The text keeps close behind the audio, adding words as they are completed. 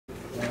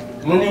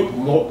When you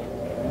what?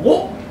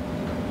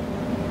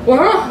 What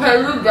the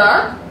hell is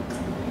that?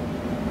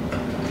 I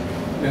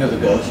think it's a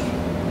ghost.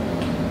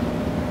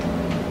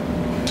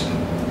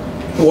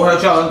 The Warhead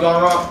challenge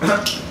gone wrong.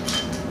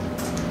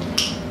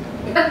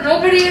 There's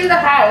nobody in the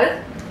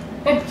house.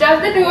 It's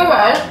just the two of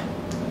us.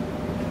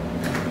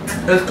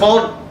 It's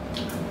called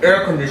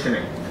air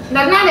conditioning.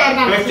 That's not air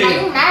conditioning.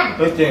 Are you mad?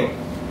 15.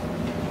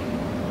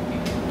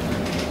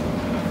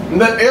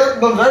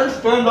 The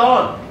vents turned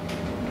on.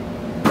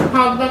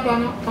 How's that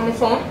on the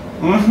phone?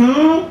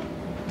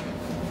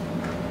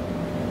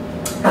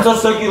 That's how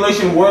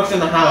circulation works in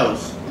the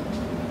house.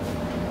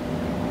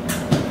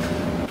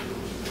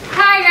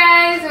 Hi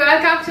guys,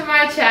 welcome to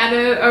my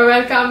channel, or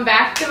welcome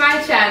back to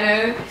my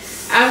channel.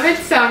 I'm with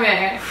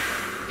Samir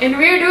and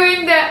we're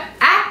doing the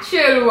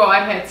actual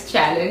Warheads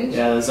challenge.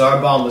 Yeah, the Tsar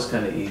bomb was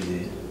kind of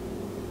easy.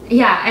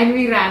 Yeah, and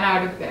we ran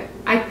out of them.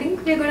 I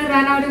think we're gonna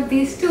run out of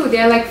these too.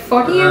 They're like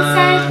 40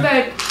 inside,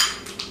 but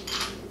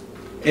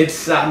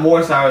it's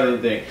more sour than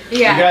you think.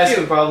 Yeah, you guys true.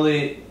 can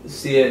probably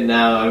see it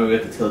now. I'm gonna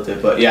have to tilt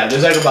it, but yeah,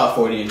 there's like about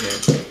 40 in here.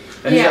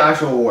 And these are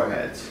actual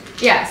warheads.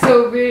 Yeah,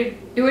 so we're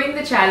doing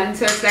the challenge,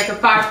 so it's like a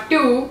part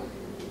 2.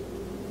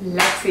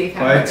 Let's see if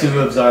Part 2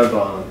 of Tsar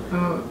bomb.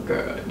 Oh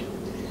god.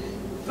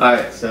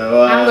 Alright,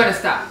 so I'm gonna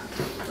stop.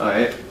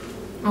 Alright.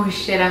 Oh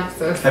shit, I'm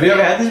so scared. Have you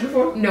ever had these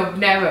before? No,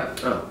 never.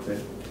 Oh, okay.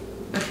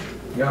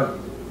 Go.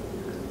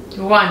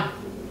 1.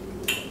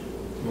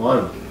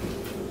 1.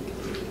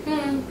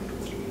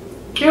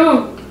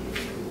 2.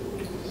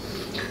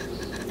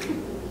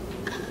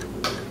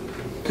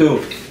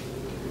 2.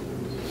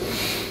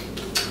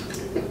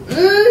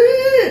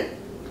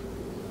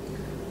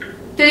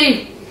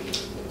 3.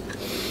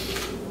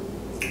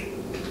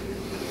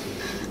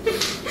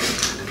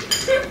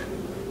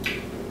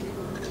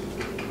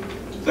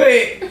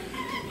 Wait.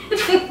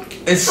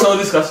 It's so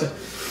disgusting.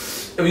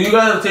 If you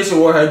guys have tasted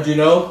warhead, you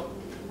know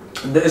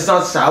it's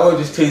not sour, it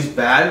just tastes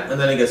bad, and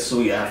then it gets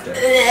sweet after.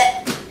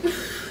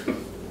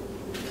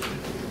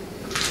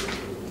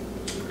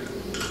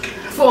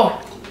 4.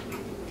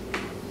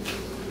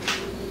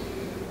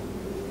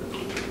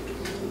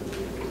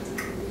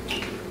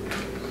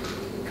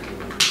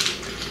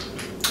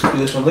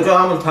 This one. Look at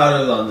how much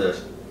powder is on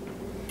this.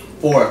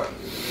 4.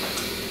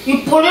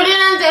 You put it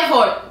in and say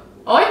 4.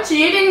 Oh,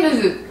 cheating this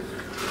is.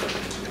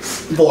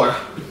 4.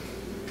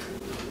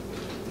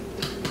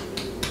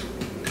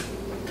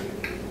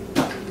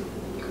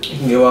 You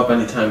can give up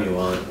anytime you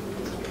want.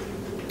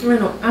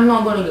 No, I'm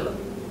not gonna give up.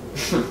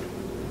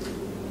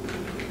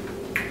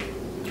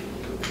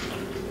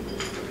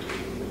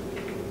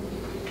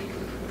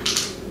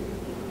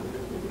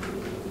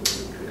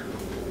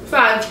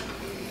 5.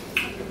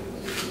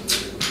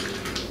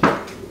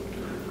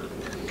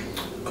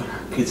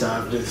 Pizza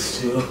after this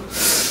too.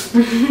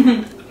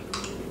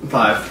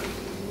 5.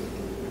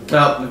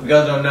 Now, if you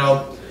guys don't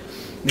know,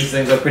 these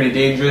things are pretty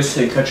dangerous.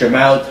 They cut your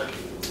mouth.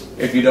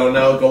 If you don't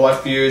know, go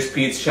watch Furious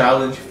Pete's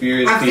challenge.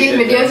 Furious I've Pete seen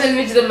did videos this. in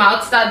which the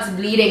mouth starts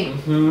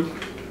bleeding.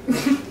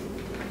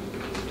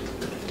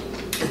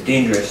 It's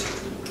dangerous.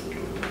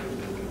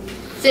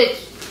 6.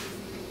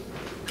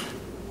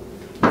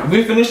 If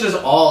we finish this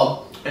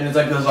all, and it's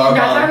like the Tsar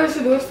That's why bomb. we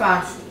should do it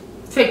fast.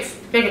 6.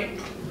 Take it.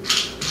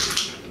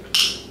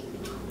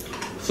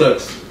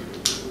 6.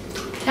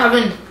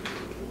 7.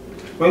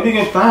 Why do you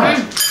get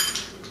fast?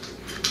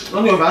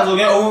 Don't go fast, we'll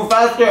get over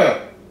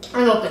faster.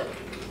 I love it.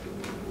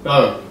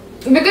 No.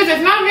 Because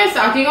it's not just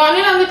sucking on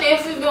it and the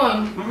taste is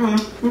going.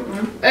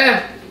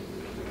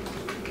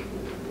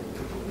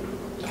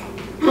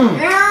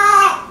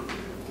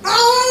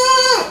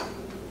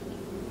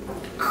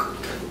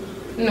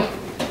 No.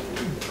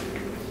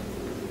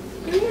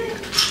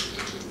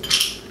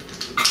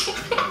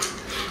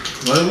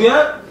 What are we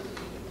at?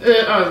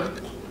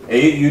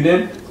 8, you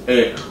did?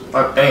 8.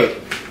 8.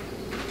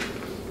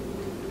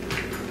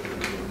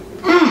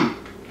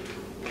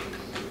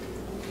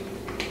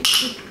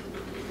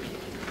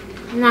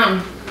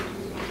 9.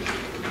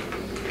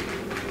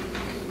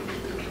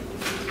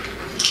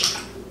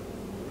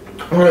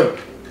 Okay.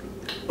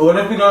 What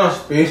if we don't have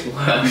space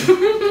left?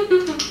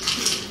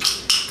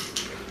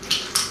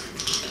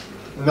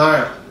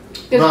 9.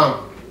 9.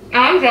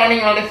 I'm running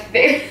out of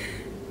space.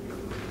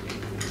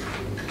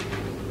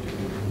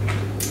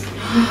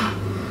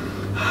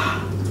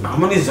 How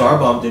many Tsar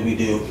bomb did we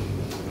do?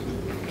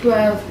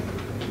 12.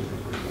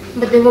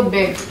 But they were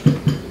big.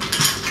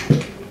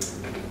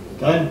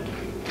 10.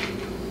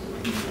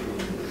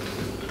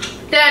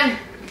 10.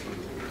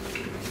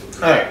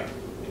 Alright.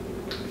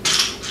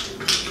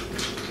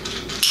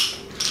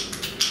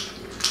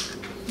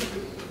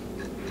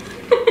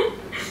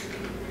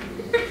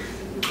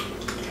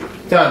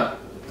 Done.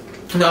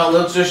 Now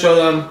let's just show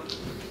them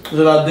there's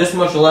about this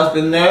much left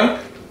in there.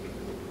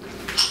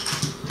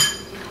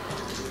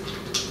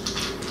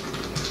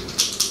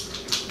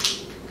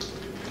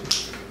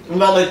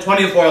 About like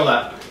 24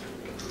 left.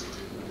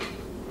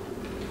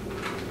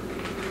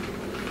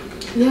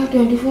 You have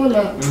 24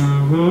 left.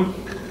 Mm-hmm.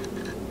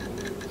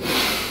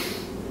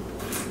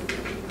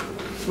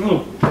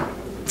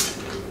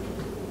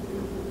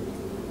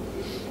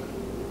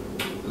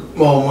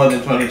 Well, more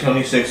than 20,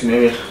 26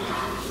 maybe.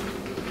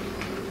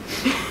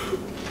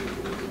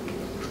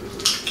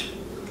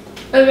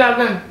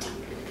 11.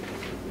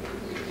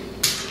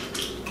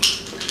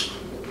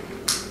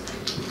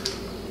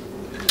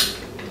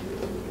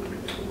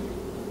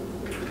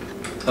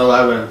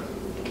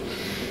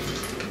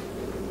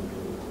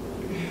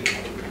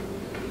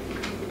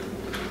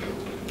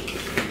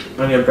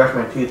 I need to brush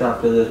my teeth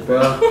after this,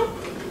 bro.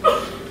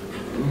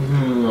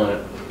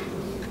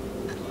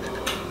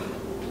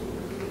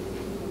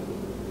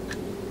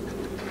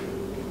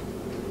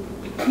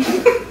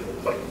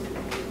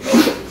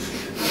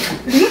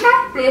 Do you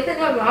have faith in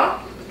your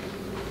mouth?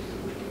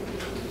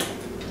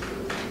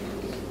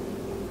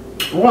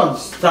 What?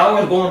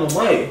 Sour's going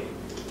away.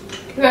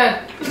 Good.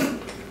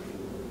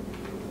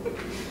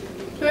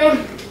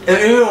 If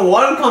even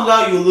one comes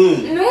out, you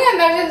lose. No,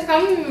 that is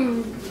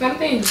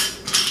something.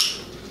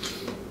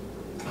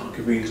 Oh,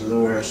 Capri's the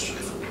worst.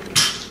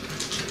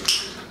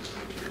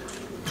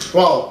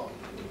 Whoa.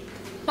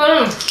 Hold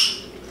on.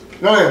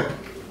 Go here.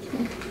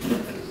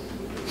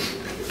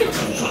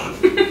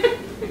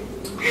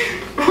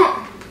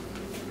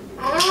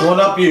 Hold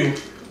up, you.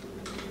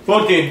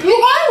 14. You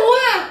gotta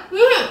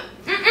win.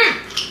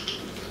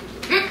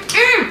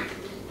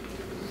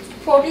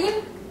 14?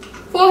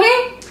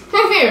 14?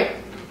 15.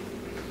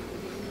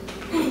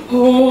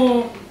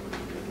 Oh.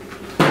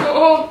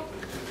 Oh.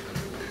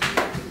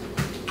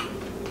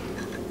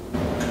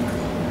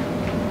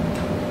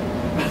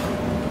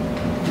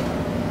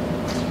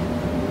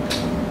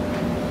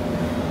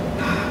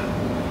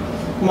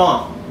 Come on.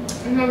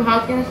 How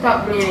can I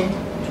stop bleeding?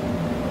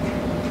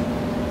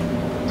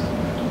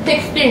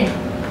 16. I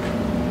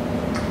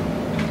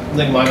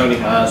think mine already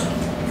has.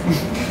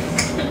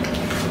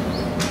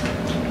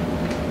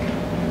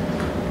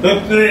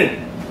 15.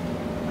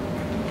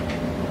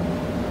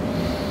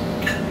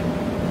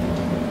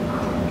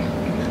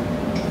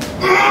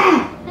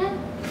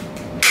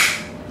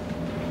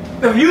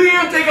 If you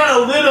even take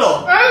out a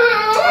little, I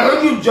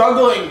heard you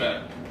juggling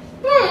that.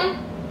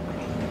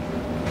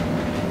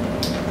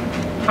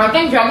 I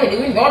can juggle it,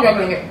 even you're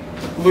juggling it.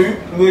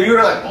 Well,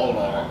 you're like, hold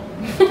on.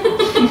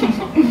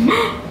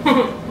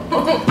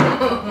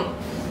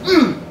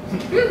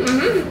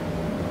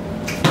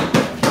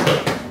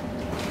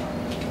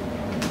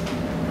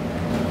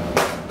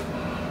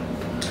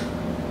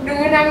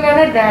 Dude, I'm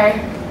gonna die.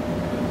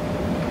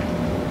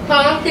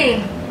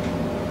 17.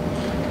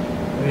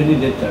 I really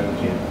did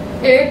 17.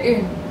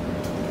 18.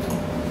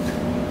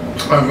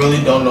 I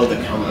really don't know the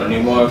count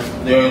anymore.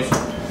 There's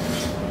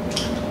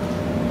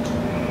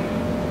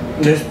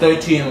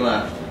 13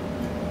 left.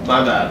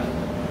 My bad.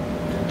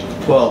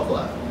 12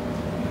 left.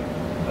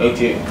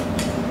 18.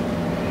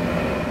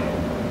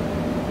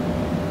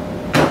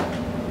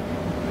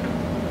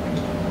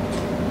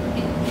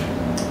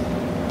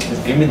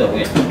 Just give me the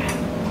win.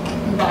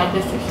 Bad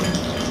decision.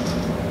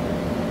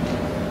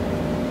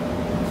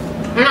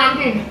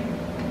 19.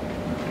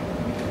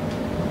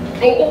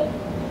 Oh.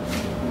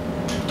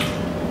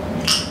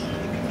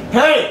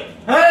 Hey!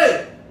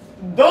 Hey!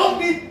 Don't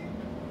be...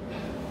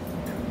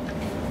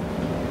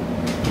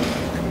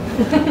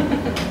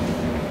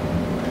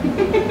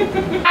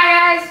 Hi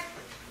guys!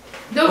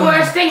 The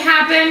worst thing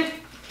happened.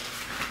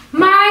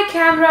 My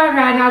camera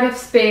ran out of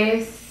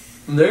space.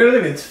 They're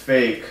gonna think it's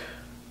fake.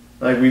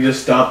 Like we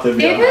just stopped the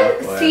They video will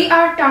halfway. see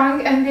our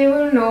tongue and they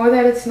will know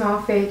that it's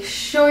not fake.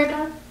 Show it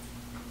on.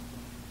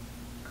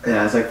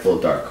 Yeah, it's like full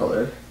dark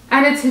color.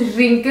 And it's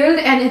wrinkled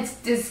and it's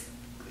this.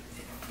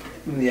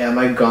 Yeah,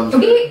 my gums.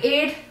 We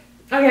ate.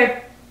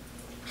 Okay.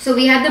 So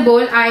we had the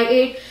bowl. I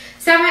ate.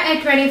 Summer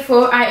ate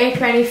 24. I ate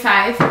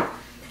 25.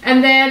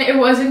 And then it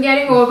wasn't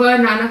getting over.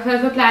 None of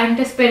us were planning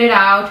to spit it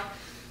out.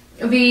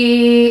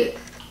 We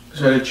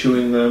started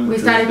chewing them. We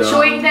started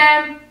chewing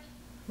them,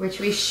 which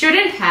we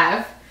shouldn't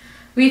have.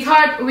 We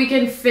thought we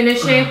can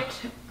finish it,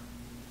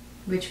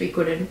 which we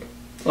couldn't.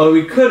 Oh,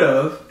 we could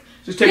have.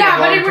 Just take a long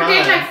but it would time.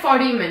 take like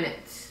 40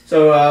 minutes.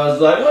 So I was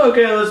like, oh,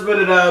 okay, let's spit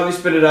it out. We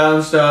spit it out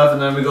and stuff,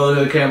 and then we go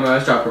to the camera. I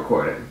stop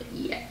recording.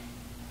 Yeah.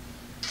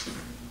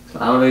 So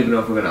I don't even know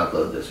if we're gonna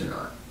upload this or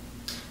not.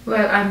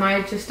 Well, I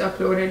might just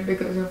upload it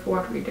because of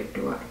what we did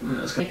to our.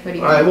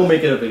 Alright, we'll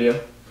make it a video.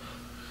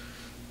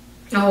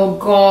 Oh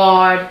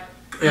God.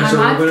 Yeah, My so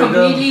mouth's we're gonna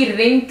completely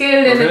wrinkled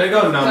and We're gonna it's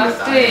go numb with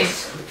disgusting.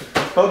 ice.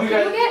 Hope you Can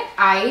guys. you get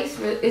ice?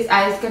 Is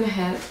ice gonna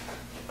help?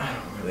 I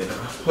don't really know.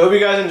 Hope you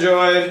guys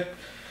enjoyed.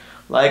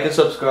 Like and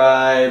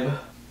subscribe.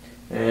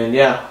 And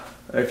yeah,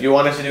 if you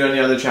want us to do any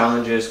other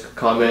challenges,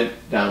 comment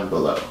down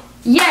below.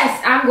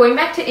 Yes, I'm going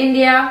back to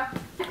India.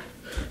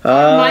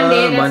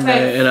 Monday, that's like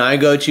and I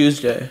go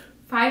Tuesday.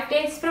 5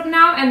 days from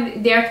now,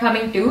 and they're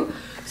coming too.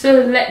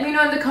 So let me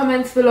know in the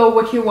comments below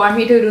what you want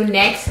me to do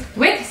next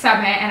with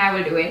Summer, and I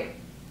will do it.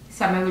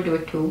 Summer will do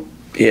it too.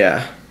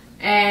 Yeah.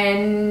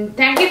 And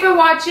thank you for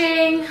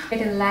watching.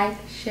 Hit a like,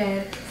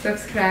 share,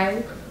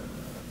 subscribe.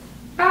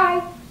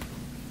 Bye.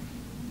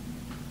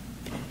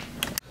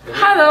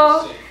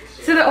 Hello.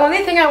 So the only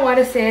thing I want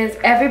to say is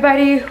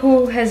everybody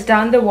who has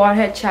done the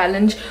Warhead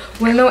challenge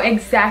will know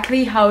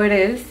exactly how it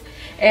is.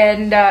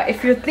 And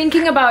if you're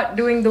thinking about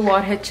doing the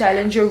Warhead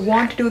challenge or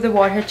want to do the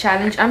Warhead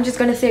challenge, I'm just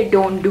gonna say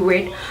don't do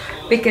it,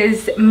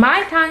 because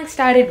my tongue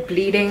started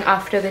bleeding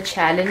after the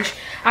challenge.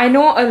 I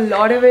know a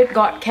lot of it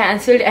got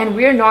cancelled and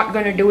we're not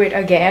gonna do it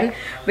again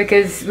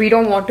because we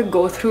don't want to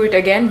go through it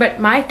again,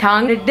 but my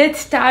tongue, it did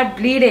start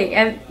bleeding,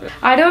 and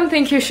I don't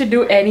think you should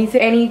do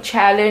any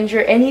challenge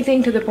or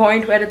anything to the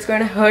point where it's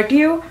gonna hurt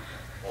you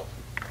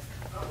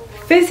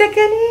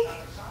physically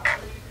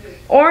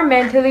or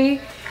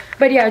mentally.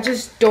 But yeah,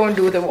 just don't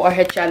do the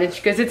Warhead challenge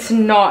because it's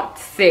not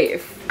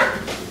safe.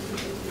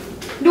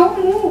 Don't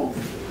move.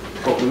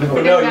 Oh,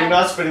 no, you're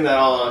not spitting that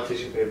all on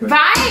tissue paper.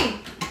 Why?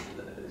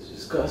 It's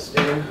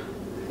disgusting.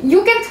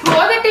 You can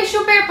throw the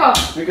tissue paper.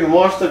 You can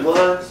wash the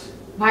glass.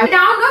 Why?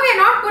 Down? No, we're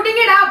not putting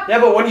it up. Yeah,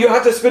 but when you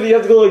have to spit it, you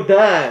have to go like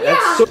that. Yeah.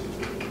 That's so...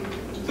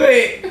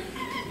 Wait.